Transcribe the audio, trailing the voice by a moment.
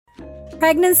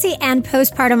Pregnancy and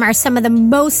postpartum are some of the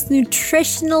most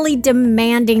nutritionally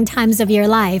demanding times of your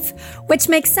life, which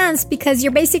makes sense because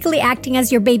you're basically acting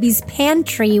as your baby's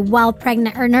pantry while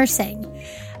pregnant or nursing.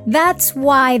 That's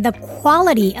why the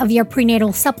quality of your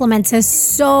prenatal supplements is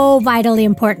so vitally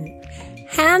important.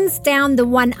 Hands down, the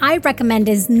one I recommend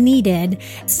is Needed.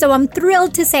 So I'm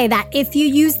thrilled to say that if you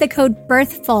use the code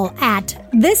BIRTHFUL at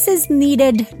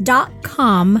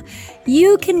thisisneeded.com,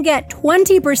 you can get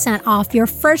 20% off your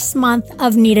first month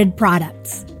of Needed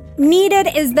products. Needed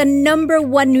is the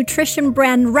 #1 nutrition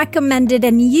brand recommended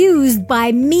and used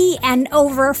by me and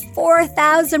over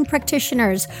 4,000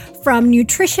 practitioners, from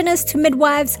nutritionists to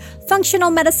midwives, functional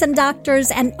medicine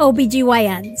doctors, and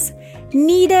OBGYNs.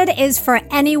 Needed is for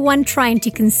anyone trying to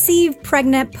conceive,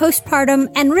 pregnant, postpartum,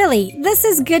 and really, this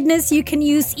is goodness you can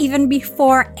use even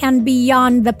before and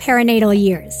beyond the perinatal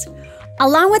years.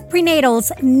 Along with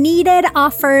prenatals, Needed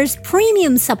offers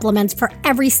premium supplements for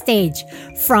every stage,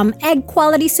 from egg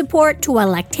quality support to a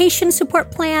lactation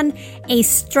support plan, a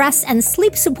stress and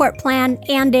sleep support plan,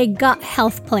 and a gut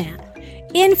health plan.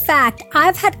 In fact,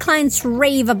 I've had clients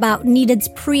rave about Needed's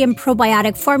pre- and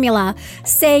probiotic formula,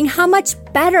 saying how much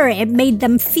better it made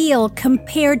them feel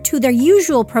compared to their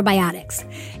usual probiotics.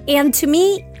 And to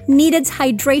me, Needed's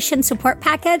hydration support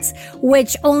packets,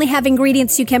 which only have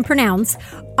ingredients you can pronounce,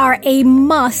 are a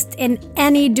must in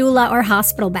any doula or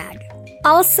hospital bag.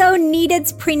 Also,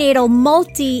 Needed's Prenatal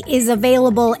Multi is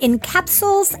available in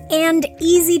capsules and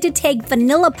easy-to-take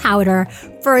vanilla powder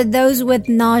for those with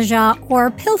nausea or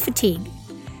pill fatigue.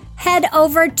 Head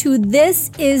over to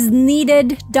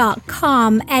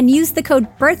thisisneeded.com and use the code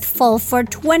BIRTHFUL for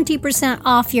 20%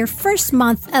 off your first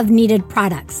month of Needed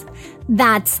products.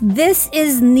 That's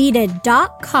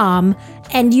thisisneeded.com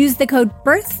and use the code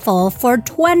BIRTHFUL for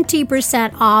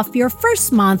 20% off your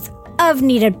first month of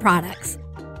Needed products.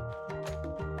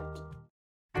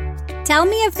 Tell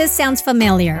me if this sounds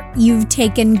familiar. You've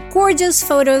taken gorgeous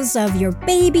photos of your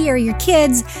baby or your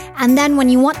kids, and then when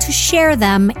you want to share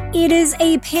them, it is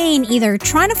a pain either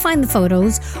trying to find the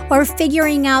photos or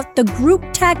figuring out the group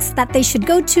text that they should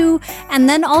go to, and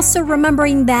then also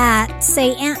remembering that,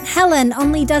 say, Aunt Helen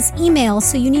only does email,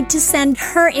 so you need to send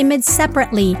her image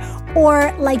separately.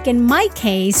 Or like in my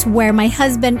case, where my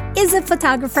husband is a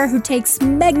photographer who takes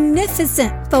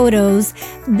magnificent photos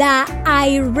that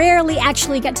I rarely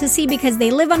actually get to see because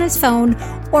they live on his phone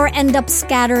or end up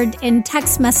scattered in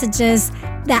text messages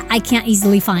that I can't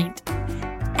easily find.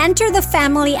 Enter the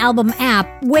Family Album app,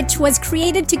 which was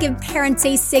created to give parents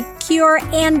a secure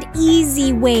and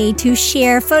easy way to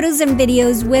share photos and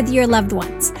videos with your loved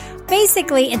ones.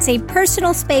 Basically, it's a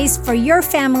personal space for your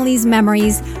family's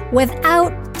memories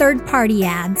without third-party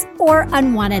ads or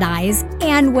unwanted eyes,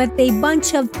 and with a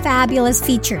bunch of fabulous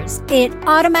features. It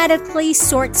automatically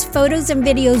sorts photos and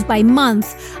videos by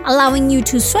month, allowing you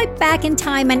to swipe back in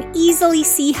time and easily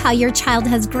see how your child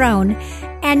has grown.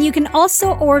 And you can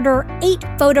also order 8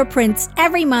 photo prints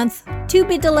every month to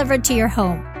be delivered to your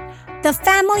home. The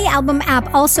Family Album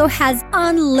app also has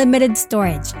unlimited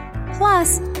storage.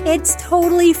 Plus, it's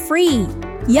totally free.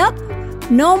 Yup,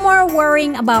 no more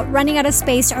worrying about running out of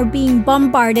space or being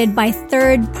bombarded by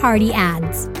third-party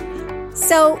ads.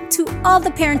 So, to all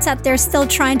the parents out there still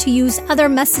trying to use other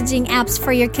messaging apps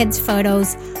for your kids'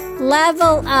 photos,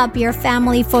 level up your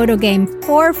family photo game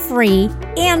for free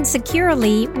and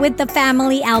securely with the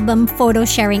Family Album photo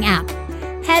sharing app.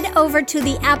 Head over to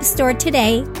the App Store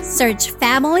today, search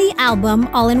Family Album,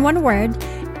 all in one word,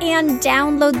 and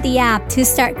download the app to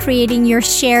start creating your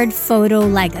shared photo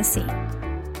legacy.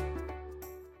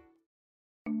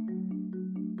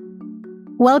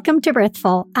 Welcome to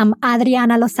Birthful. I'm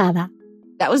Adriana Lozada.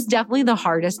 That was definitely the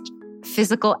hardest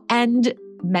physical and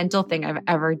mental thing I've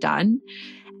ever done.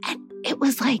 And it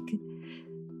was like,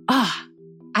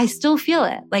 I still feel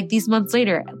it. Like these months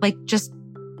later,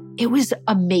 it was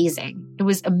amazing. It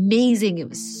was amazing. It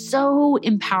was so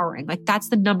empowering. Like that's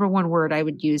the #1 word I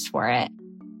would use for it.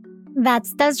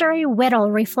 That's Desiree Whittle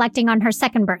reflecting on her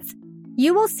second birth.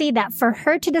 You will see that for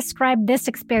her to describe this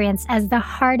experience as the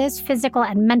hardest physical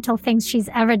and mental things she's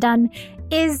ever done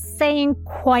is saying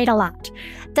quite a lot.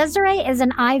 Desiree is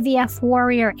an IVF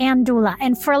warrior and doula,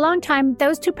 and for a long time,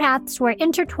 those two paths were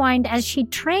intertwined as she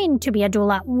trained to be a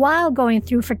doula while going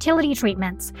through fertility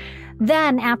treatments.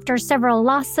 Then, after several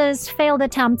losses, failed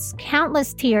attempts,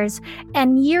 countless tears,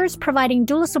 and years providing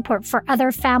doula support for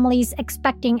other families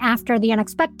expecting after the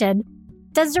unexpected,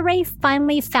 Desiree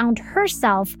finally found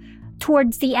herself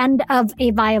towards the end of a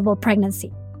viable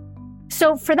pregnancy.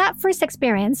 So for that first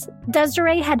experience,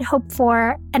 Desiree had hoped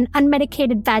for an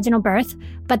unmedicated vaginal birth,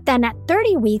 but then at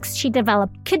 30 weeks, she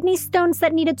developed kidney stones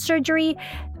that needed surgery,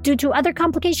 Due to other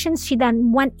complications, she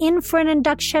then went in for an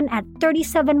induction at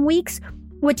 37 weeks,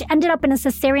 which ended up in a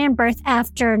cesarean birth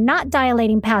after not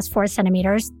dilating past 4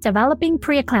 centimeters, developing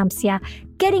preeclampsia,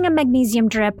 getting a magnesium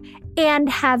drip, and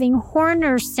having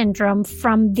Horner syndrome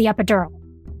from the epidural.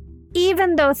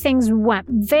 Even though things went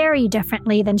very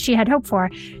differently than she had hoped for,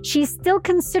 she still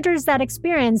considers that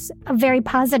experience a very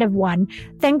positive one,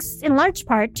 thanks in large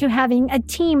part to having a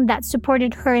team that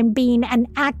supported her in being an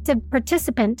active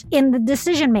participant in the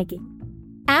decision-making.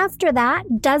 After that,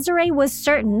 Desiree was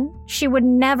certain she would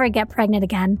never get pregnant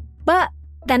again. But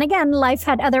then again, life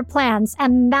had other plans,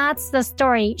 and that's the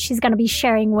story she's going to be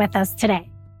sharing with us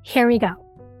today. Here we go.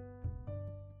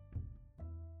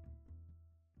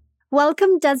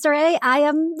 Welcome, Desiree. I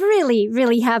am really,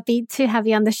 really happy to have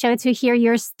you on the show to hear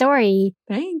your story.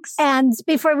 Thanks. And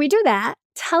before we do that,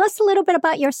 tell us a little bit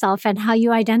about yourself and how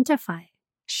you identify.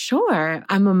 Sure.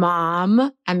 I'm a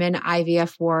mom. I'm an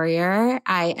IVF warrior.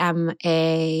 I am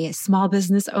a small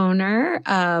business owner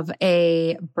of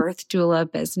a birth doula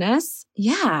business.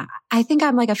 Yeah, I think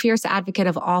I'm like a fierce advocate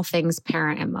of all things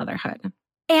parent and motherhood.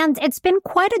 And it's been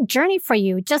quite a journey for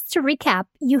you. Just to recap,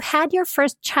 you had your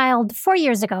first child 4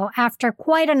 years ago after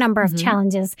quite a number of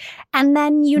challenges, and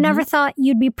then you never thought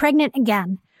you'd be pregnant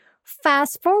again.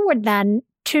 Fast forward then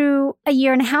to a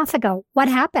year and a half ago. What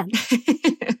happened?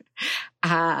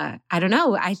 I don't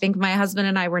know. I think my husband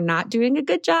and I were not doing a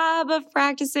good job of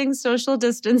practicing social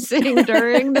distancing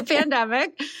during the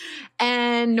pandemic.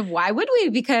 And why would we?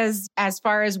 Because as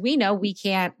far as we know, we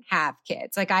can't have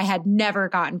kids. Like I had never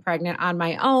gotten pregnant on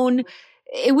my own.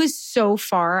 It was so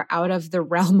far out of the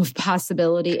realm of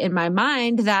possibility in my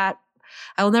mind that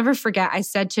I will never forget. I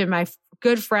said to my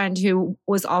good friend who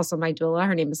was also my doula,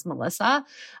 her name is Melissa.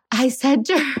 I said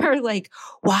to her, like,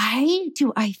 why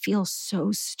do I feel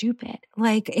so stupid?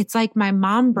 Like, it's like my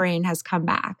mom brain has come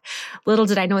back. Little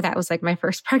did I know that was like my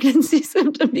first pregnancy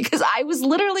symptom because I was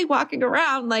literally walking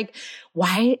around like,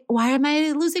 why am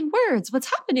I losing words? What's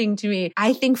happening to me?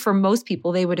 I think for most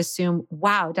people, they would assume,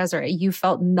 wow, Desiree, you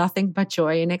felt nothing but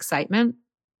joy and excitement.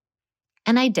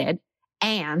 And I did.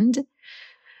 And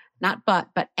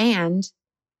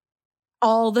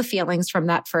all the feelings from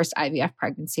that first IVF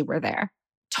pregnancy were there.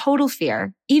 Total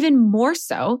fear, even more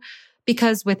so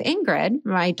because with Ingrid,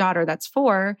 my daughter that's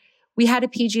 4, we had a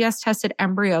PGS tested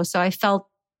embryo. So I felt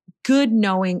good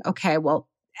knowing, okay, well,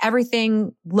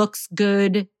 everything looks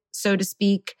good, so to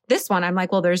speak. This one, I'm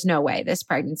like, well, there's no way this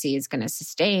pregnancy is going to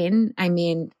sustain. I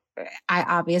mean, I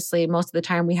obviously, most of the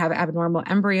time we have abnormal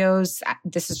embryos.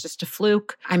 This is just a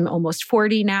fluke. I'm almost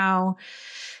 40 now.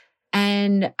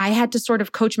 And I had to sort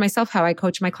of coach myself how I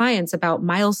coach my clients about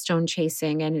milestone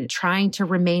chasing and trying to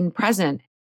remain present.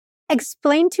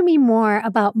 Explain to me more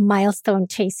about milestone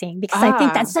chasing, because I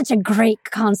think that's such a great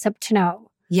concept to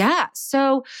know. Yeah.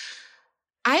 So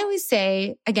I always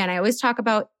say, again, I always talk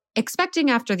about expecting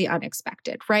after the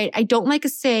unexpected, right? I don't like to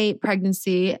say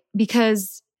pregnancy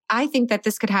because I think that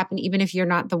this could happen even if you're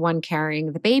not the one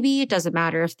carrying the baby. It doesn't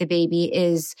matter if the baby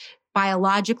is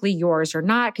biologically yours or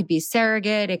not. It could be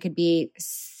surrogate. It could be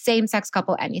same-sex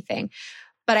couple, anything.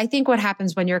 But I think what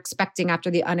happens when you're expecting after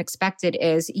the unexpected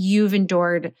is you've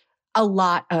endured a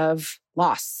lot of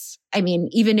loss. I mean,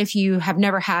 even if you have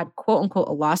never had quote unquote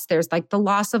a loss, there's like the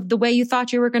loss of the way you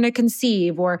thought you were going to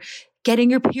conceive or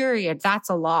getting your period. That's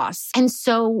a loss. And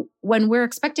so when we're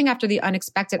expecting after the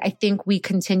unexpected, I think we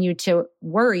continue to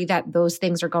worry that those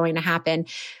things are going to happen.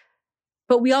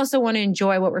 But we also want to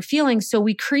enjoy what we're feeling. So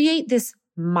we create this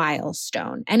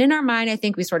milestone. And in our mind, I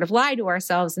think we sort of lie to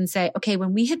ourselves and say, okay,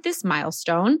 when we hit this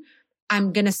milestone,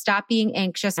 I'm going to stop being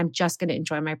anxious. I'm just going to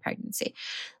enjoy my pregnancy.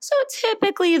 So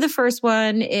typically the first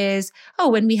one is,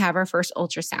 when we have our first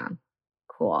ultrasound.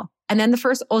 Cool. And then the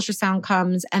first ultrasound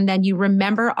comes and then you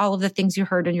remember all of the things you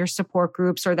heard in your support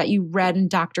groups or that you read in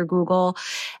Dr. Google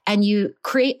and you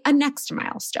create a next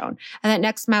milestone. And that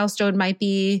next milestone might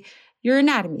be your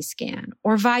anatomy scan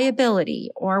or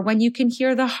viability or when you can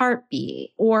hear the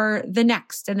heartbeat or the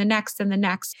next and the next and the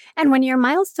next. And when you're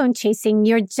milestone chasing,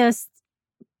 you're just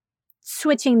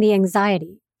switching the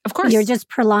anxiety. Of course. You're just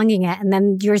prolonging it. And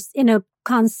then you're in a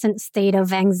constant state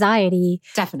of anxiety.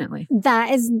 Definitely. That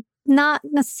is not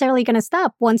necessarily going to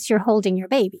stop once you're holding your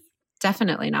baby.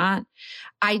 Definitely not.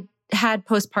 I had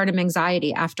postpartum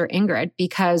anxiety after Ingrid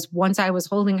because once I was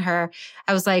holding her,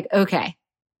 I was like, okay,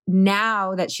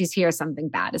 now that she's here, something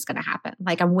bad is going to happen.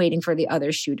 Like I'm waiting for the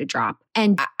other shoe to drop.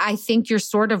 And I think you're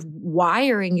sort of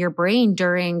wiring your brain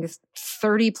during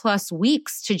 30 plus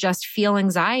weeks to just feel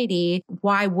anxiety.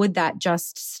 Why would that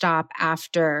just stop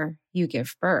after you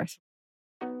give birth?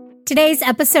 Today's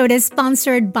episode is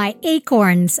sponsored by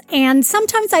Acorns, and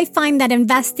sometimes I find that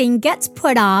investing gets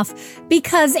put off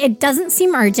because it doesn't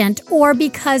seem urgent or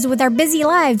because with our busy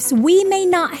lives, we may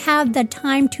not have the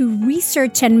time to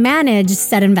research and manage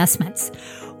said investments.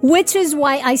 Which is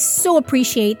why I so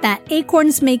appreciate that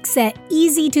Acorns makes it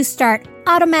easy to start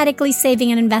automatically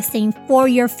saving and investing for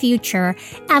your future,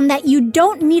 and that you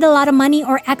don't need a lot of money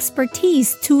or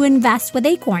expertise to invest with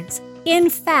Acorns.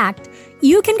 In fact,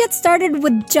 you can get started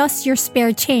with just your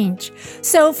spare change.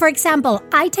 So, for example,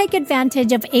 I take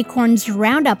advantage of Acorns'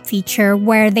 Roundup feature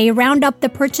where they round up the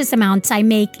purchase amounts I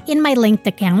make in my linked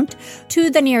account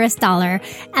to the nearest dollar,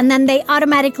 and then they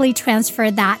automatically transfer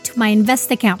that to my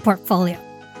Invest account portfolio.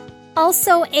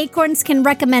 Also, Acorns can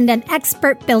recommend an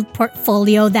expert-built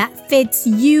portfolio that fits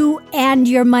you and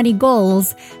your money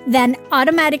goals, then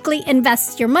automatically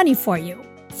invests your money for you.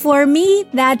 For me,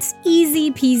 that's easy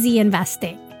peasy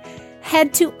investing.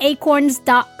 Head to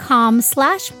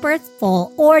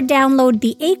acorns.com/birthful or download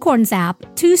the Acorns app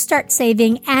to start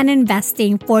saving and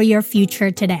investing for your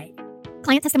future today.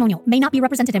 Client testimonial may not be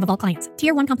representative of all clients.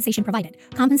 Tier 1 compensation provided.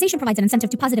 Compensation provides an incentive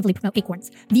to positively promote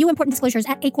Acorns. View important disclosures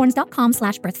at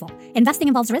acorns.com/birthful. Investing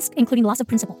involves risk, including loss of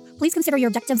principal. Please consider your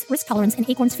objectives, risk tolerance, and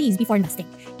Acorns fees before investing.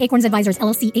 Acorns Advisors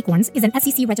LLC Acorns is an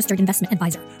SEC-registered investment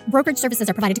advisor. Brokerage services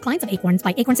are provided to clients of Acorns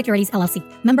by Acorn Securities LLC.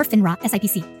 Member FINRA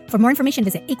SIPC. For more information,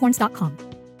 visit acorns.com.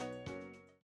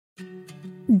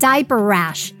 Diaper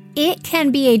rash. It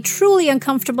can be a truly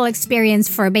uncomfortable experience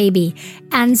for a baby.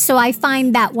 And so I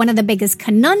find that one of the biggest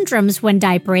conundrums when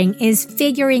diapering is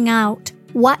figuring out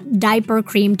what diaper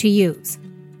cream to use.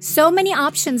 So many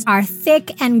options are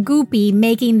thick and goopy,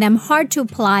 making them hard to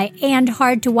apply and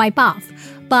hard to wipe off.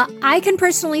 But I can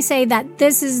personally say that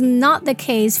this is not the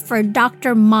case for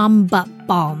Dr. Mom Butt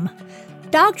Balm.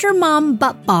 Dr. Mom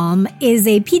Butt Balm is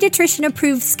a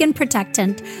pediatrician-approved skin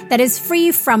protectant that is free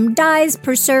from dyes,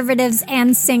 preservatives,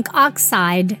 and zinc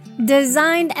oxide,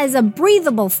 designed as a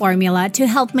breathable formula to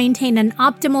help maintain an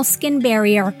optimal skin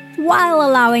barrier while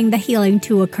allowing the healing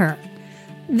to occur.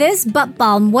 This butt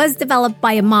balm was developed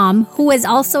by a mom who is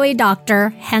also a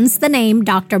doctor, hence the name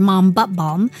Dr. Mom Butt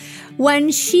Balm,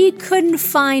 when she couldn't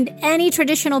find any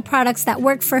traditional products that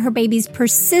worked for her baby's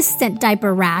persistent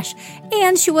diaper rash,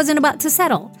 and she wasn't about to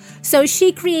settle. So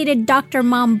she created Dr.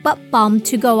 Mom Butt Balm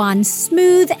to go on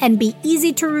smooth and be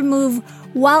easy to remove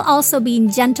while also being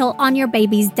gentle on your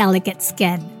baby's delicate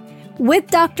skin. With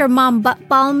Dr. Mom Butt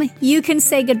Balm, you can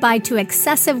say goodbye to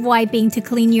excessive wiping to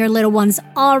clean your little one's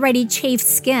already chafed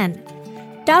skin.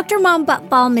 Dr. Mom Butt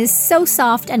Balm is so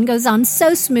soft and goes on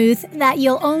so smooth that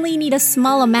you'll only need a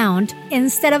small amount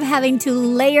instead of having to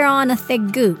layer on a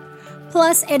thick goop.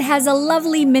 Plus, it has a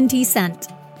lovely minty scent.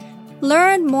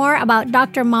 Learn more about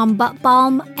Dr. Mom Butt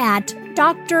Balm at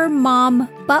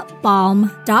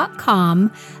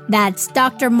drmombuttbalm.com. That's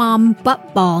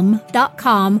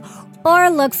drmombuttbalm.com,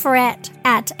 or look for it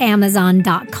at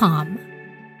amazon.com.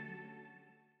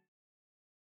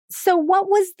 So what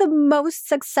was the most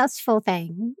successful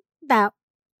thing that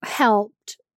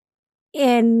helped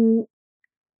in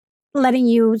letting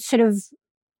you sort of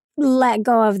let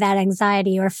go of that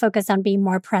anxiety or focus on being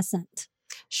more present?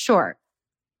 Sure.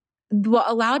 What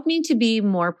allowed me to be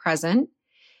more present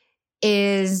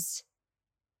is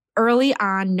early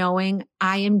on knowing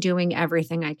I am doing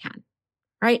everything I can.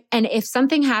 Right. And if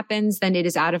something happens, then it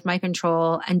is out of my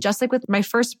control. And just like with my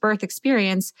first birth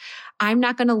experience, I'm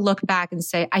not going to look back and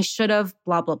say, I should have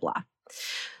blah, blah, blah.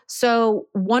 So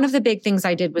one of the big things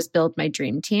I did was build my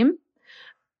dream team.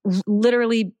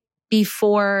 Literally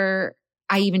before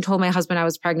I even told my husband I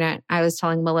was pregnant, I was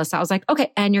telling Melissa, I was like,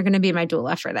 okay, and you're going to be my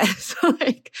doula for this.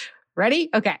 Like,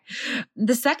 ready? Okay.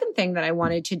 The second thing that I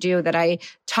wanted to do that I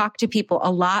talk to people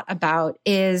a lot about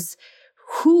is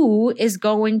who is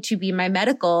going to be my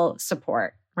medical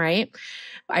support, right?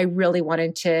 I really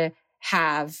wanted to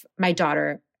have my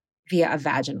daughter via a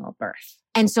vaginal birth.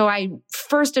 And so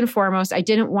first and foremost, I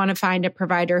didn't want to find a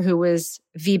provider who was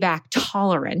VBAC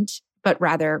tolerant, but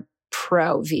rather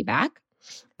pro VBAC.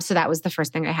 So that was the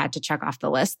first thing I had to check off the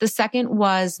list. The second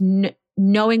was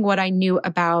knowing what I knew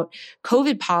about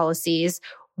COVID policies.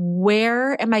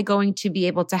 Where am I going to be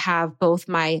able to have both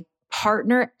my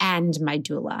partner and my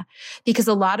doula? Because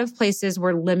a lot of places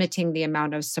were limiting the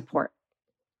amount of support.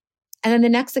 And then the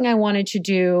next thing I wanted to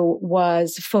do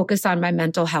was focus on my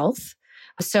mental health.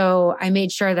 So I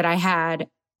made sure that I had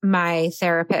my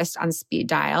therapist on speed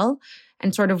dial.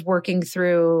 and sort of working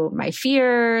through my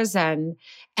fears and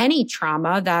any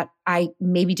trauma that I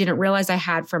maybe didn't realize I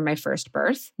had from my first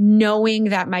birth, knowing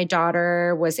that my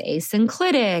daughter was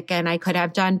asynclitic and I could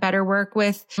have done better work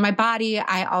with my body.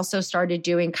 I also started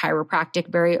doing chiropractic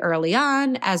very early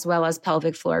on, as well as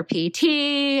pelvic floor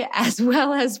PT, as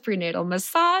well as prenatal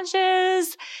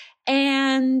massages.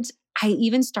 And I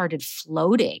even started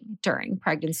floating during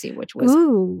pregnancy, which was,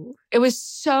 it was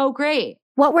so great.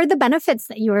 What were the benefits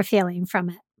that you were feeling from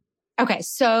it? Okay,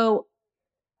 so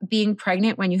being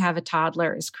pregnant when you have a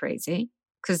toddler is crazy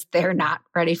because they're not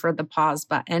ready for the pause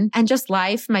button. And just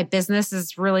life, my business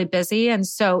is really busy. And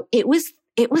so it was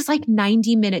like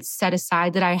 90 minutes set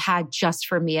aside that I had just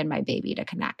for me and my baby to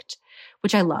connect,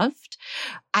 which I loved.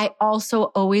 I also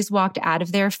always walked out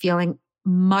of there feeling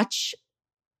much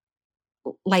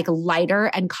like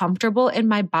lighter and comfortable in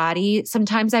my body.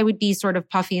 Sometimes I would be sort of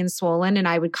puffy and swollen and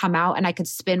I would come out and I could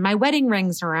spin my wedding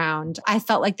rings around. I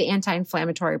felt like the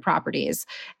anti-inflammatory properties.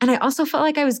 And I also felt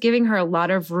like I was giving her a lot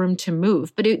of room to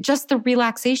move, but just the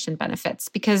relaxation benefits,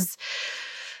 because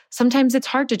sometimes it's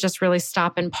hard to just really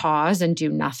stop and pause and do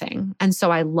nothing. And so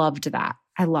I loved that.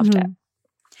 I loved it.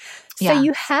 So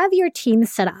you have your team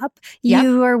set up.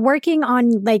 You are working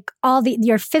on like all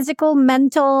your physical,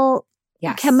 mental,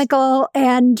 chemical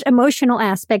and emotional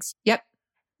aspects. Yep.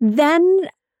 Then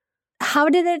how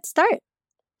did it start?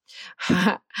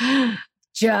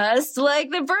 Just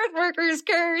like the birth worker's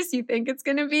curse, you think it's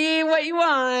going to be what you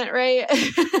want, right?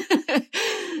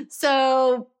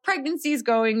 So pregnancy's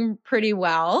going pretty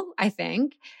well, I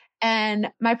think. And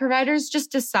my providers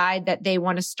just decide that they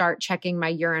want to start checking my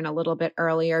urine a little bit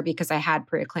earlier because I had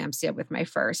preeclampsia with my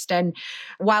first. And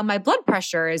while my blood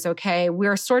pressure is okay,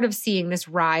 we're sort of seeing this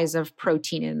rise of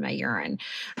protein in my urine.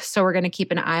 So we're going to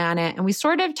keep an eye on it. And we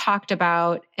sort of talked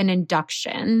about an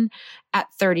induction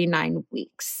at 39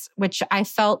 weeks, which I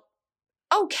felt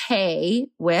okay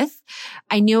with.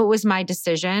 I knew it was my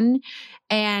decision.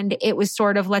 And it was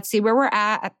sort of, let's see where we're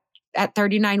at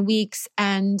 39 weeks.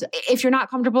 And if you're not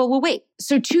comfortable, we'll wait.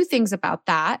 So 2 things about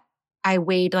that. I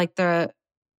weighed like the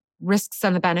risks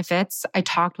and the benefits. I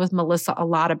talked with Melissa a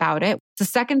lot about it. The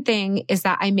second thing is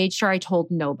that I made sure I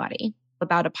told nobody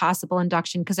about a possible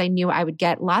induction because I knew I would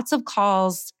get lots of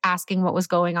calls asking what was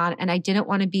going on. And I didn't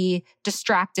want to be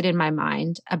distracted in my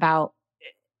mind about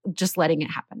just letting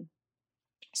it happen.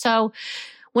 So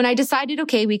when I decided,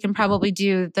 okay, we can probably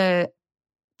do the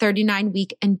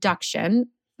 39-week induction,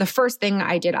 the first thing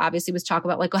I did obviously was talk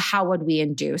about like, well, how would we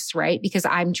induce, right? Because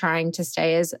I'm trying to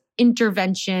stay as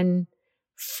intervention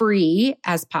free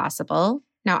as possible.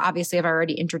 Now, obviously I've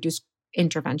already introduced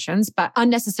interventions, but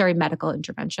unnecessary medical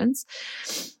interventions.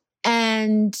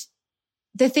 And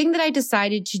the thing that I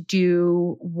decided to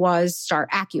do was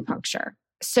start acupuncture.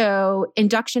 So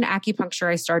induction acupuncture,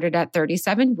 I started at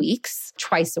 37 weeks,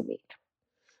 twice a week.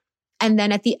 And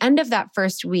then at the end of that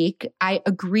first week, I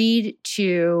agreed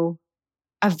to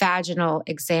a vaginal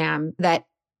exam that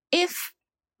if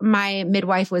my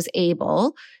midwife was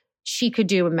able, she could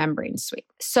do a membrane sweep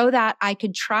so that I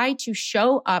could try to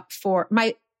show up for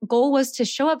my goal was to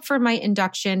show up for my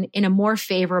induction in a more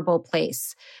favorable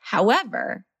place.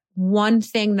 However, one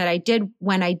thing that I did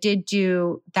when I did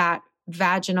do that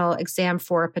vaginal exam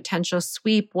for a potential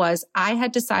sweep was I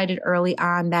had decided early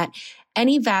on that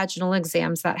any vaginal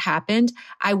exams that happened,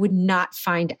 I would not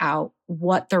find out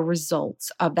what the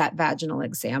results of that vaginal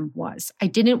exam was. I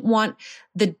didn't want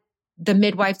the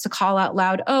midwife to call out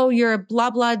loud, oh, you're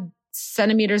blah, blah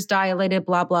centimeters dilated,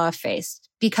 blah, blah face,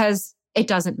 because it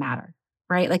doesn't matter,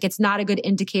 right? Like it's not a good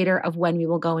indicator of when we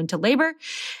will go into labor.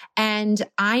 And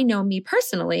I know me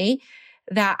personally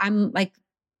that I'm like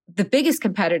the biggest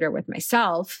competitor with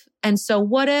myself. And so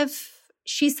what if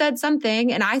she said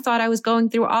something and I thought I was going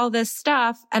through all this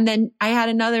stuff and then I had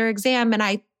another exam and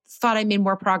I thought I made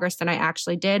more progress than I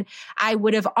actually did? I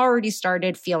would have already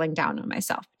started feeling down on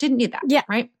myself. Didn't need that. Yeah.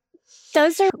 Right?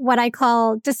 Those are what I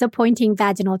call disappointing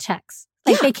vaginal checks.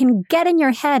 Like they can get in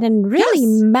your head and really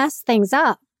mess things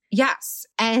up. Yes.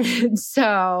 And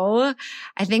so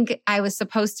I think I was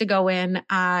supposed to go in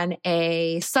on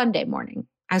a Sunday morning.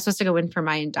 I was supposed to go in for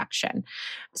my induction.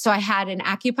 So I had an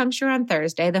acupuncture on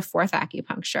Thursday, the 4th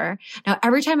acupuncture. Now,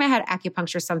 every time I had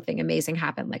acupuncture, something amazing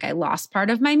happened. Like I lost part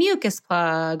of my mucus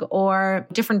plug or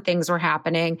different things were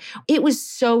happening. It was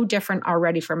so different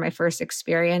already from my first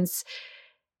experience.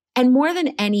 And more than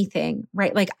anything,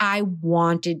 right? Like I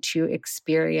wanted to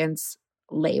experience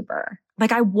labor.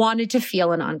 Like I wanted to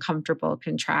feel an uncomfortable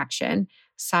contraction.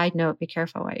 Side note, be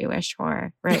careful what you wish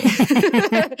for, right?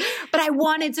 But I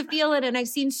wanted to feel it, and I've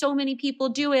seen so many people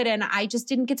do it, and I just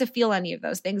didn't get to feel any of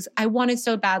those things. I wanted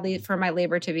so badly for my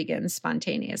labor to begin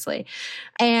spontaneously.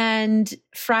 And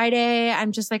Friday,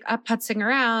 I'm just like up putzing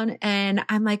around, and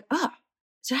I'm like, oh,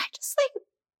 did I just like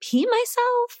pee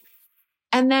myself?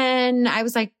 And then I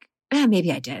was like,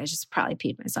 maybe I did. I just probably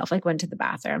peed myself, like went to the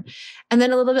bathroom. And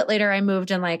then a little bit later I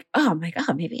moved and like, oh my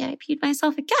God, maybe I peed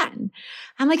myself again.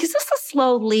 I'm like, is this a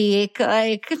slow leak?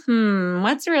 Like,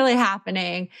 what's really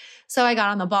happening? So I got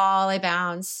on the ball, I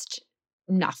bounced,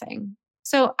 nothing.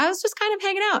 So I was just kind of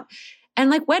hanging out and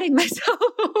like wetting myself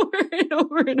over and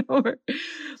over and over.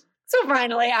 So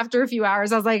finally, after a few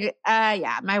hours, I was like,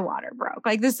 yeah, my water broke.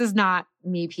 Like, this is not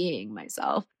me peeing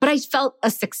myself. But I felt a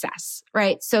success,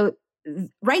 right? So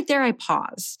right there, I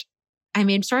paused. I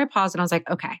paused and I was like,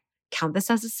 okay, count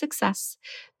this as a success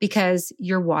because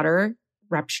your water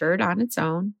ruptured on its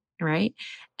own, right?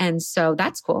 And so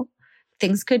that's cool.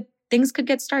 Things could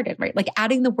get started, right? Like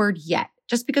adding the word yet,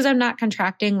 just because I'm not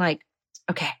contracting, like,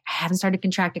 okay, I haven't started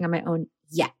contracting on my own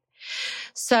yet.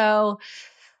 So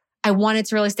I wanted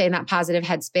to really stay in that positive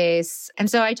headspace. And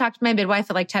so I talked to my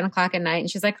midwife at like 10 o'clock at night and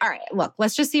she's like, all right, look,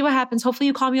 let's just see what happens. Hopefully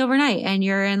you call me overnight and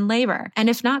you're in labor. And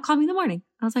if not, call me in the morning.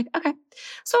 I was like, okay.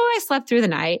 So I slept through the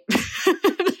night.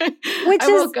 Which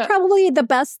is probably the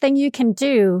best thing you can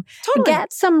do. Totally.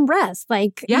 Get some rest.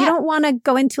 Like you don't want to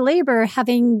go into labor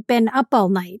having been up all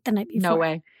night the night before. No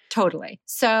way. Totally.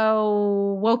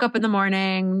 So woke up in the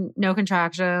morning, no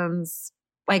contractions,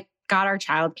 like got our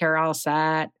childcare all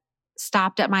set.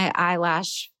 Stopped at my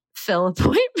eyelash fill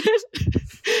appointment.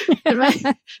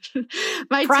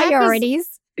 my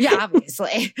priorities.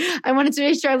 Obviously. I wanted to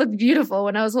make sure I looked beautiful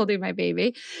when I was holding my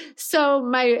baby. So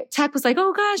my tech was like,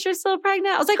 oh gosh, you're still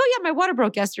pregnant. I was like, oh yeah, my water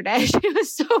broke yesterday. She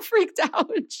was so freaked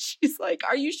out. She's like,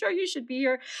 are you sure you should be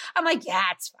here? I'm like, yeah,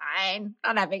 it's fine.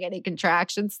 I'm not having any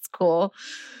contractions. It's cool.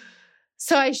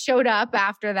 So I showed up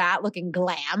after that looking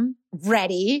glam,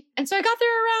 ready. And so I got there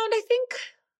around, I think,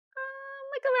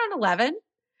 around 11.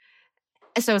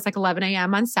 So it's like 11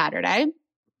 a.m. on Saturday.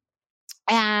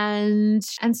 And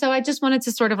so I just wanted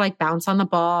to sort of like bounce on the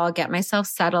ball, get myself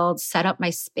settled, set up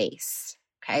my space.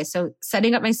 Okay. So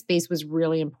setting up my space was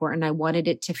really important. I wanted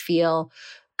it to feel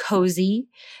cozy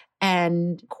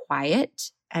and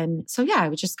quiet. And so, yeah, I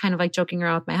was just kind of like joking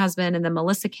around with my husband. And then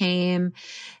Melissa came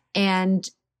and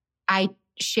I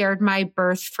shared my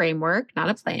birth framework,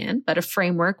 not a plan, but a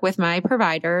framework with my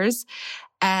providers.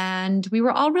 And we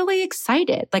were all really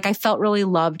excited. Like I felt really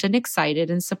loved and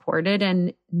excited and supported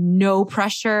and no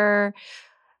pressure.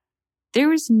 There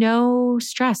was no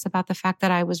stress about the fact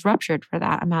that I was ruptured for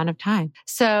that amount of time.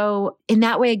 So in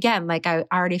that way, again, like I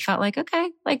already felt like, okay,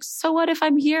 like, so what if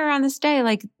I'm here on this day?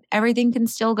 Like everything can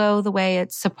still go the way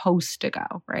it's supposed to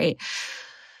go, right?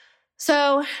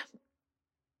 So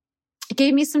it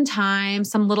gave me some time,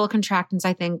 some little contractions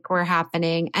I think were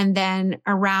happening. And then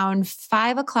around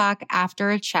 5 o'clock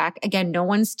after a check, again, no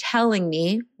one's telling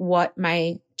me what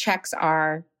my checks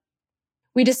are.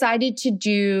 We decided to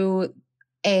do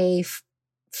a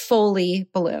Foley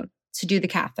balloon to do the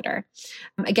catheter.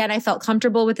 Again, I felt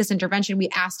comfortable with this intervention. We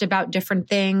asked about different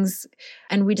things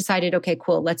and we decided, okay,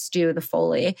 cool, let's do the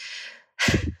Foley.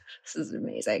 This is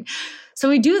amazing. So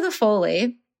we do the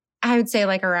Foley, I would say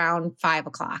like around 5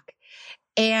 o'clock.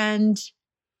 And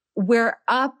we're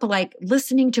up like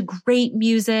listening to great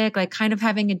music, like kind of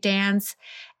having a dance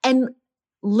and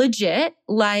legit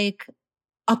like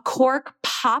a cork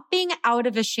popping out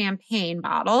of a champagne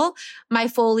bottle. My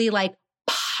Foley like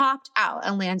popped out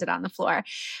and landed on the floor.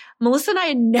 Melissa and I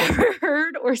had never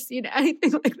heard or seen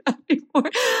anything like that before.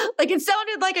 Like it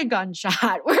sounded like a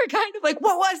gunshot. We're kind of like,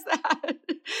 what was that?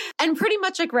 And pretty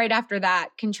much like right after that,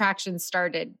 contractions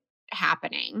started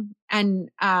happening. And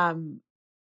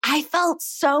I felt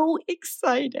so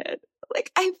excited.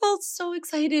 Like I felt so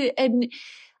excited. And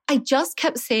I just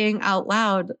kept saying out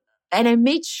loud, and I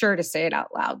made sure to say it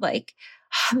out loud, like,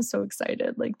 I'm so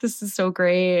excited. Like, this is so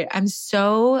great. I'm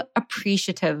so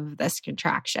appreciative of this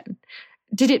contraction.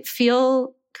 Did it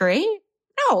feel great?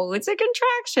 No, it's a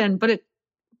contraction,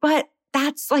 but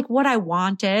that's like what I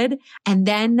wanted. And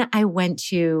then I went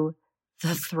to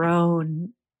the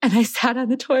throne and I sat on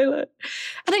the toilet.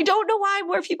 And I don't know why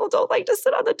more people don't like to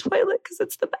sit on the toilet because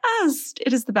it's the best.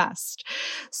 It is the best.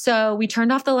 So we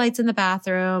turned off the lights in the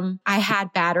bathroom. I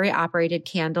had battery operated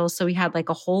candles. So we had like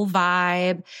a whole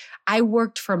vibe. I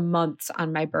worked for months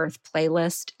on my birth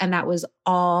playlist and that was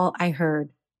all I heard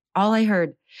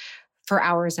for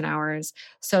hours and hours.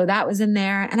 So that was in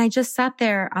there. And I just sat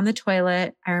there on the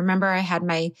toilet. I remember I had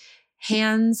my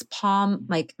hands,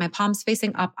 my palms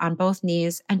facing up on both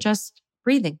knees and just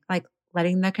breathing, like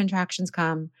letting the contractions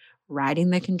come, riding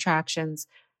the contractions.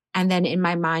 And then in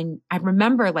my mind, I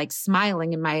remember like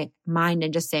smiling in my mind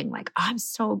and just saying like, oh, I'm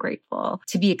so grateful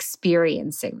to be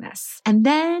experiencing this. And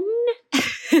then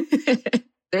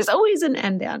there's always an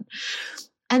end down.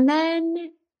 And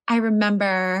then I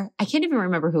remember, I can't even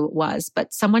remember who it was,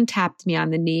 but someone tapped me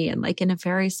on the knee and like in a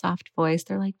very soft voice,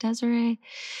 they're like, Desiree,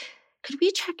 could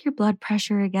we check your blood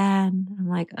pressure again? I'm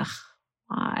like, ugh,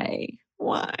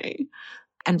 why?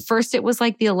 And first it was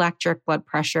like the electric blood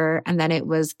pressure, and then it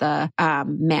was the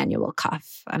manual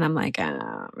cuff. And I'm like,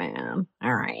 oh man,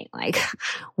 all right, like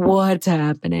what's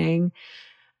happening?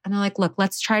 And they're like, look,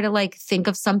 let's try to like think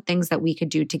of some things that we could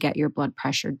do to get your blood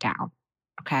pressure down.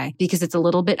 Okay. Because it's a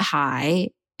little bit high.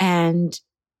 And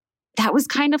that was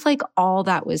kind of like all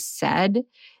that was said.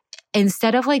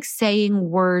 Instead of like saying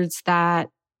words that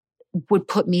would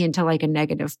put me into like a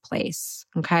negative place.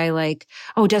 Okay. Like,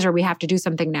 oh, Desiree, we have to do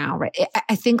something now. Right.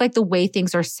 I think like the way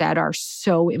things are said are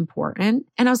so important.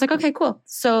 And I was like, okay, cool.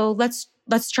 So let's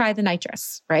try the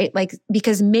nitrous, right? Like,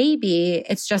 because maybe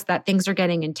it's just that things are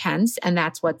getting intense and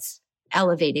that's what's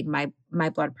elevating my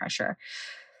blood pressure.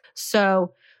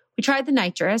 So we tried the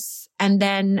nitrous. And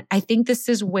then I think this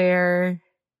is where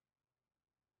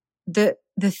the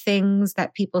things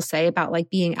that people say about like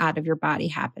being out of your body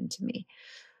happened to me.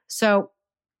 So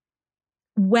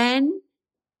when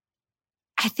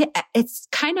I think it's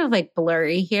kind of like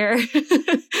blurry here,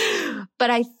 but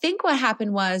I think what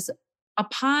happened was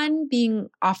upon being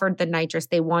offered the nitrous,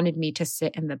 they wanted me to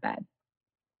sit in the bed.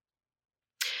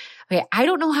 Okay. I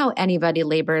don't know how anybody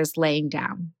labors laying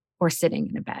down or sitting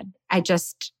in a bed.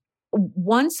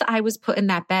 Once I was put in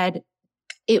that bed,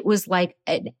 it was like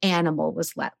an animal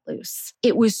was let loose.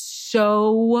 It was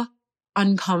so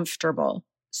uncomfortable.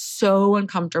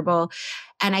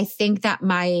 And I think that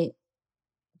my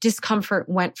discomfort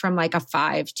went from like a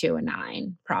 5 to a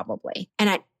 9, probably.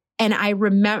 And I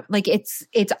remember like, it's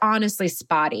honestly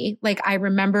spotty. Like I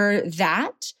remember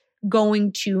that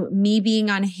going to me being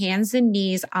on hands and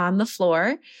knees on the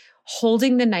floor,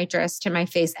 holding the nitrous to my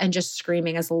face and just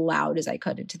screaming as loud as I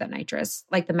could into the nitrous,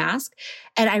 like the mask.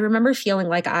 And I remember feeling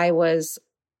like it was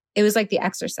like The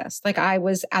Exorcist. Like I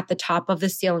was at the top of the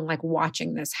ceiling, like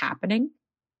watching this happening.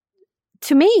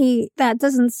 To me, that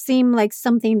doesn't seem like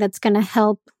something that's going to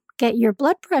help get your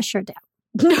blood pressure down.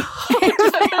 No,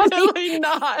 definitely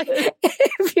not.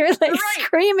 If you're like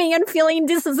screaming and feeling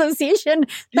disassociation,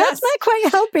 that's not quite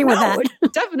helping with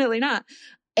that. Definitely not.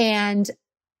 And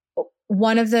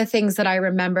one of the things that I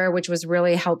remember, which was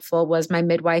really helpful, was my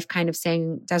midwife kind of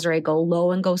saying, Desiree, go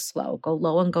low and go slow, go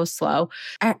low and go slow.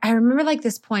 I remember like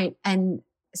this point and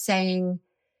saying,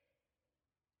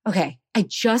 okay, I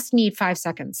just need 5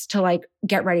 seconds to like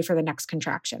get ready for the next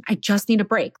contraction. I just need a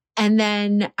break. And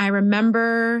then I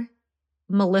remember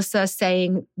Melissa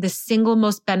saying the single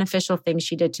most beneficial thing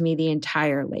she did to me the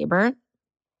entire labor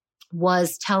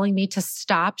was telling me to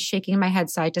stop shaking my head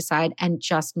side to side and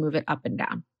just move it up and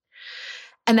down.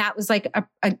 And that was like,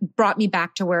 brought me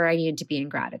back to where I needed to be in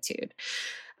gratitude.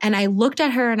 And I looked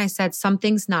at her and I said,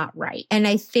 something's not right. And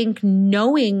I think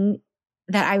knowing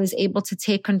that I was able to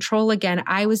take control again,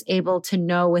 I was able to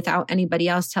know without anybody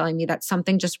else telling me that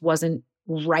something just wasn't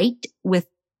right with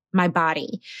my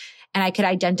body. And I could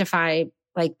identify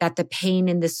like that the pain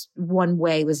in this one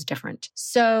way was different.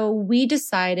 So we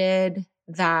decided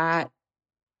that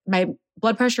my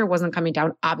blood pressure wasn't coming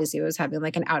down. Obviously, I was having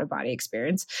like an out of body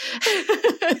experience.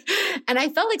 And I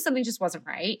felt like something just wasn't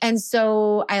right. And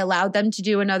so I allowed them to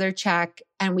do another check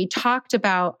and we talked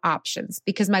about options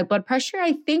because my blood pressure,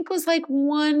 I think, was like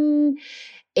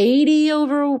 180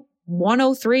 over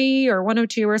 103 or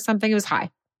 102 or something. It was high.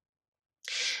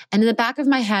 And in the back of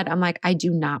my head, I'm like, I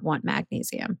do not want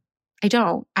magnesium. I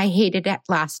don't. I hated it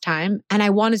last time. And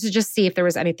I wanted to just see if there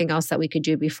was anything else that we could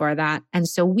do before that. And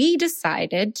so we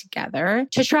decided together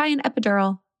to try an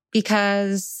epidural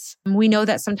because we know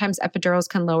that sometimes epidurals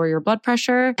can lower your blood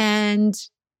pressure. And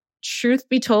truth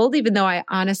be told, even though I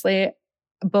honestly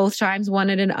both times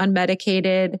wanted an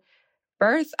unmedicated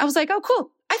birth, I was like, oh,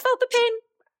 cool. I felt the pain.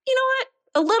 You know what?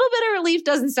 A little bit of relief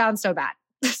doesn't sound so bad.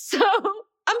 So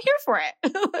I'm here for it.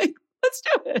 Like, let's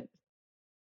do it.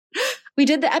 We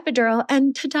did the epidural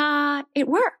and ta-da, it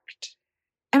worked.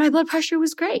 And my blood pressure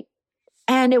was great.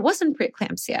 And it wasn't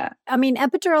preeclampsia. I mean,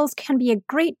 epidurals can be a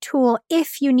great tool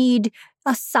if you need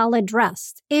a solid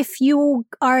rest. If you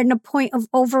are in a point of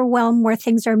overwhelm where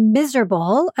things are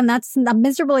miserable, and that's a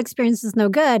miserable experience is no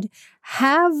good,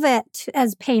 have it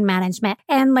as pain management.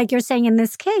 And like you're saying in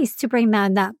this case, to bring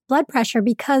down that blood pressure,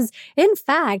 because in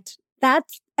fact, that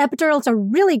epidurals are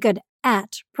really good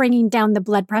at bringing down the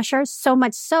blood pressure, so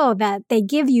much so that they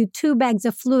give you 2 bags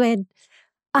of fluid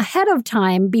ahead of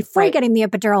time before Right. getting the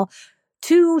epidural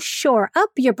to shore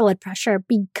up your blood pressure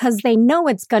because they know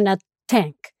it's going to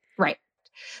tank. Right.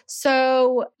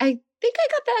 So I think I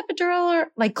got the epidural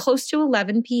like close to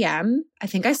 11 p.m. I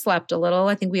think I slept a little.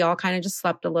 I think we all kind of just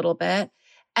slept a little bit.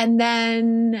 And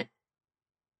then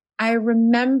I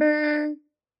remember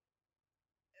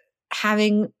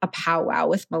having a powwow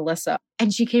with Melissa,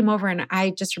 and she came over, and I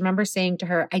just remember saying to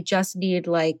her, I just need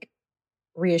like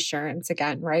reassurance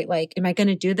again, right? Like, am I going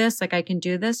to do this? Like, I can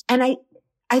do this. And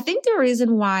I think the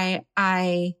reason why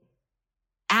I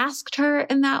asked her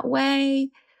in that way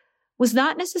was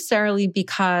not necessarily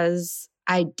because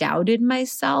I doubted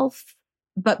myself,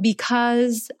 but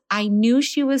because I knew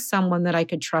she was someone that I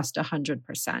could trust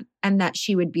 100% and that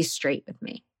she would be straight with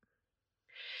me,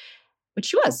 which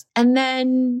she was. And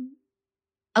then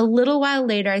a little while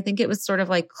later, I think it was sort of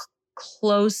like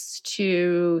close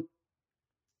to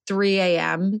 3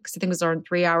 a.m., because I think it was around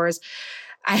 3 hours.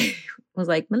 I was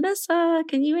like, Melissa,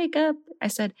 can you wake up? I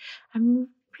said, I'm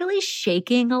really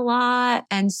shaking a lot.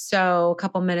 And so a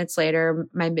couple minutes later,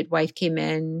 my midwife came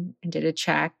in and did a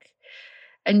check.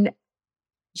 And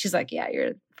she's like, yeah,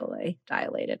 you're fully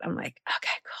dilated. I'm like,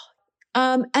 okay,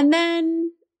 cool. And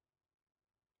then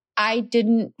I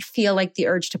didn't feel like the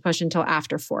urge to push until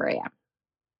after 4 a.m.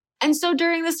 And so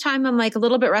during this time, I'm like a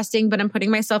little bit resting, but I'm putting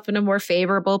myself in a more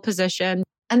favorable position.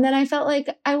 And then I felt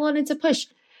like I wanted to push.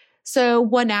 So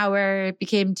 1 hour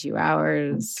became 2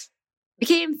 hours,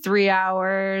 became 3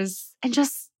 hours, and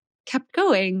just kept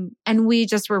going. And we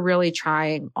just were really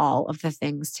trying all of the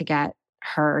things to get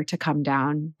her to come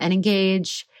down and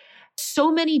engage.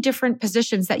 So many different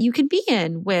positions that you can be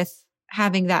in with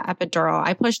having that epidural.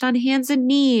 I pushed on hands and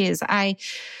knees. I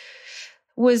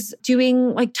was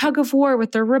doing like tug of war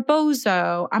with the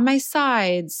rebozo on my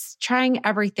sides, trying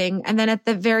everything. And then at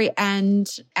the very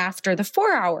end, after the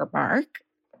 4-hour mark,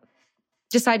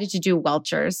 decided to do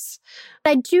Welchers.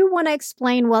 I do want to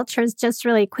explain Welchers just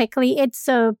really quickly. It's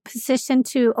a position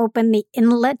to open the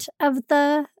inlet of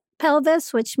the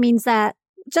pelvis, which means that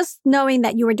just knowing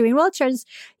that you were doing Welchers,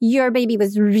 your baby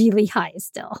was really high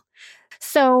still.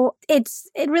 So it's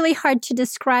really hard to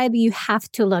describe. You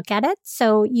have to look at it.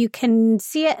 So you can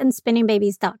see it in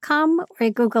spinningbabies.com or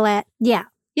Google it. Yeah.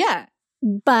 Yeah.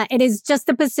 But it is just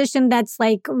a position that's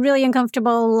like really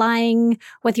uncomfortable, lying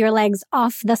with your legs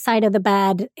off the side of the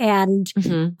bed and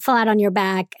flat on your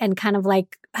back and kind of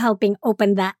like helping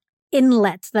open that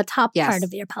inlet, the top part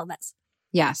of your pelvis.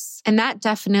 Yes. And that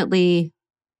definitely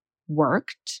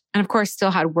worked. And of course,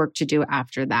 still had work to do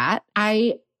after that.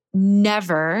 I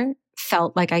never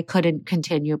felt like I couldn't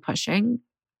continue pushing.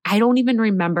 I don't even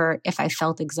remember if I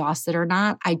felt exhausted or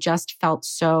not. I just felt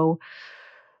so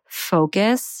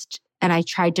focused. And I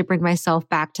tried to bring myself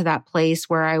back to that place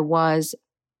where I was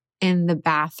in the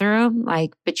bathroom,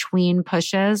 like between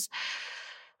pushes,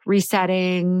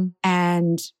 resetting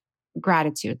and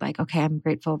gratitude. Like, okay, I'm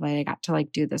grateful that I got to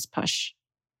like do this push.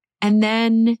 And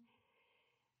then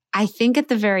I think at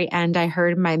the very end, I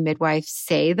heard my midwife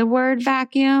say the word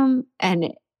vacuum.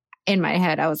 And in my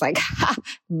head, I was like,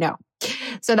 no.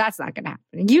 So that's not going to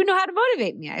happen. You know how to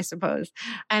motivate me, I suppose.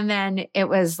 And then it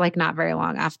was like not very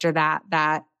long after that,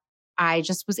 that I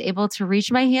just was able to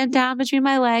reach my hand down between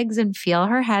my legs and feel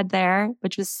her head there,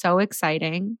 which was so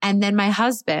exciting. And then my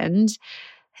husband,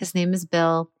 his name is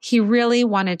Bill, he really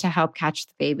wanted to help catch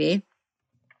the baby.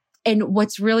 And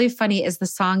what's really funny is the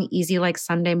song Easy Like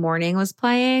Sunday Morning was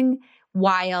playing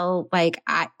while like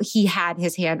he had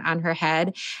his hand on her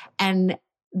head. And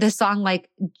the song like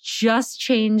just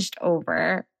changed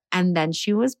over. And then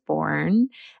she was born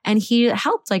and he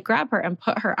helped like grab her and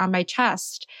put her on my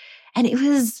chest. And it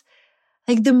was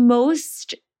like the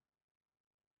most,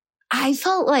 I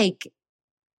felt like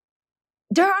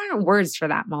there aren't words for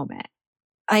that moment.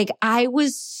 Like I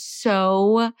was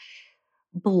so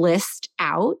blissed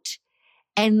out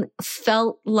and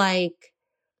felt like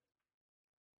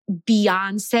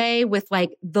Beyonce with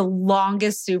like the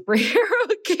longest superhero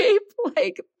cape.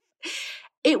 Like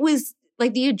it was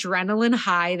like the adrenaline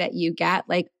high that you get.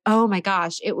 Like, oh my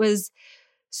gosh, it was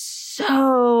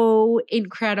so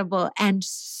incredible and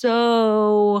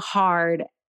so hard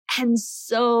and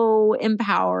so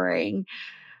empowering.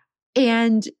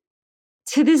 And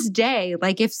to this day,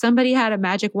 like if somebody had a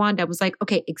magic wand that was like,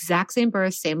 okay, exact same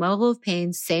birth, same level of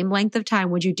pain, same length of time,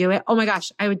 would you do it? Oh my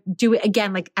gosh, I would do it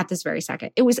again, like at this very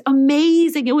second. It was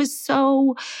amazing. It was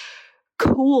so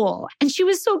cool. And she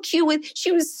was so cute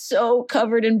she was so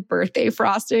covered in birthday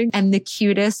frosting and the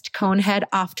cutest cone head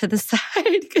off to the side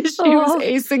because she was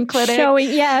asynclitic.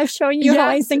 Showing you how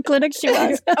asynclitic she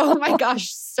was. Oh my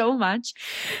gosh, so much.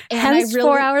 And hence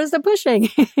 4 hours of pushing.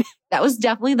 That was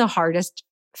definitely the hardest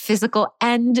physical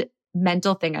and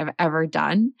mental thing I've ever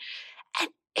done. And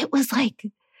it was like,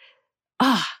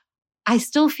 I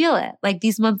still feel it like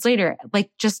these months later,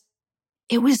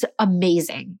 it was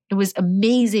amazing. It was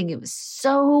amazing. It was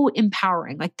so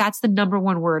empowering. Like that's the number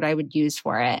one word I would use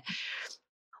for it.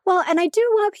 Well, and I do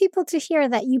want people to hear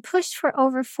that you pushed for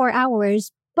over 4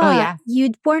 hours, but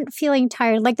you weren't feeling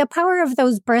tired. Like the power of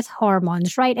those birth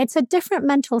hormones, right? It's a different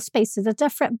mental space. It's a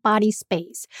different body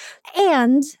space.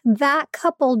 And that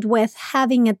coupled with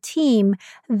having a team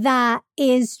that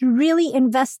is really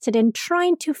invested in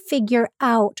trying to figure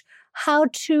out how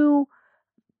to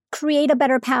create a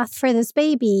better path for this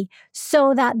baby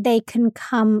so that they can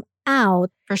come out.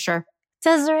 For sure.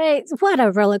 Desiree, what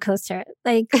a roller coaster.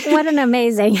 Like, what an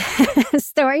amazing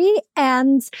story.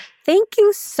 And thank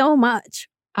you so much.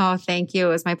 Oh, thank you. It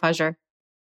was my pleasure.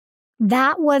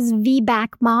 That was VBAC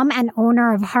mom and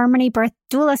owner of Harmony Birth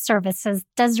Doula Services,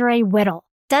 Desiree Whittle.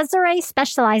 Desiree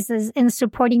specializes in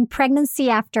supporting pregnancy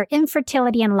after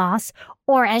infertility and loss,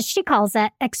 or as she calls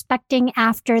it, expecting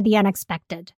after the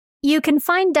unexpected. You can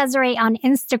find Desiree on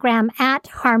Instagram at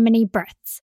Harmony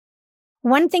Births.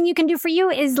 One thing you can do for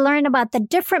you is learn about the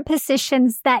different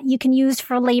positions that you can use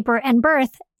for labor and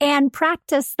birth and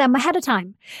practice them ahead of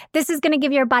time. This is going to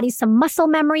give your body some muscle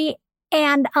memory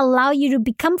and allow you to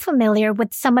become familiar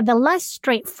with some of the less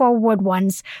straightforward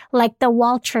ones, like the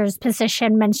Walters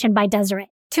position mentioned by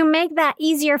Desiree. To make that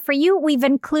easier for you, we've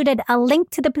included a link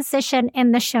to the position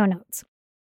in the show notes.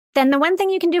 Then the one thing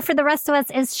you can do for the rest of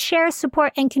us is share,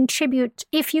 support, and contribute,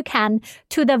 if you can,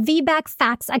 to the VBAC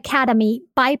Facts Academy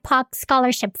BIPOC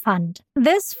Scholarship Fund.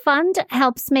 This fund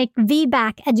helps make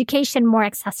VBAC education more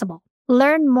accessible.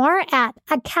 Learn more at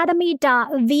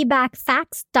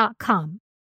academy.vbacfacts.com.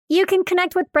 You can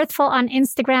connect with Birthful on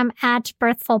Instagram at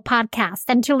Birthful Podcast.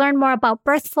 And to learn more about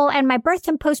Birthful and my birth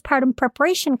and postpartum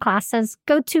preparation classes,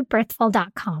 go to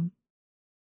birthful.com.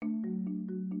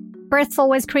 Birthful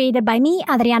was created by me,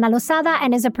 Adriana Lozada,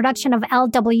 and is a production of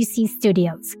LWC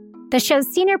Studios. The show's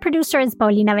senior producer is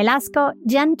Paulina Velasco,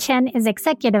 Jen Chen is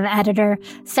executive editor,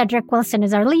 Cedric Wilson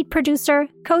is our lead producer,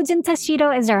 Kojin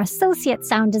Tashiro is our associate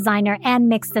sound designer and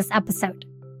mixed this episode.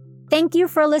 Thank you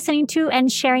for listening to and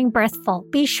sharing Birthful.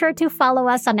 Be sure to follow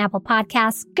us on Apple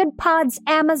Podcasts, Good Pods,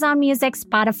 Amazon Music,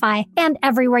 Spotify, and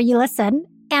everywhere you listen,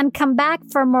 and come back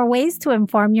for more ways to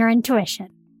inform your intuition.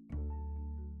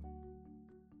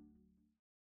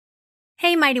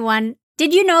 Hey, Mighty One.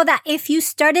 Did you know that if you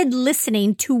started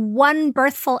listening to one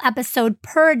Birthful episode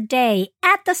per day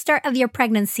at the start of your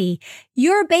pregnancy,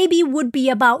 your baby would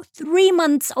be about 3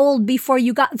 months old before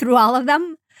you got through all of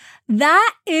them?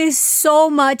 That is so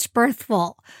much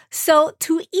Birthful. So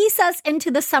to ease us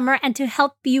into the summer and to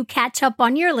help you catch up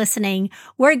on your listening,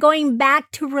 we're going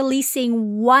back to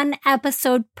releasing 1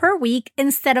 episode per week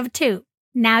instead of 2.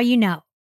 Now you know.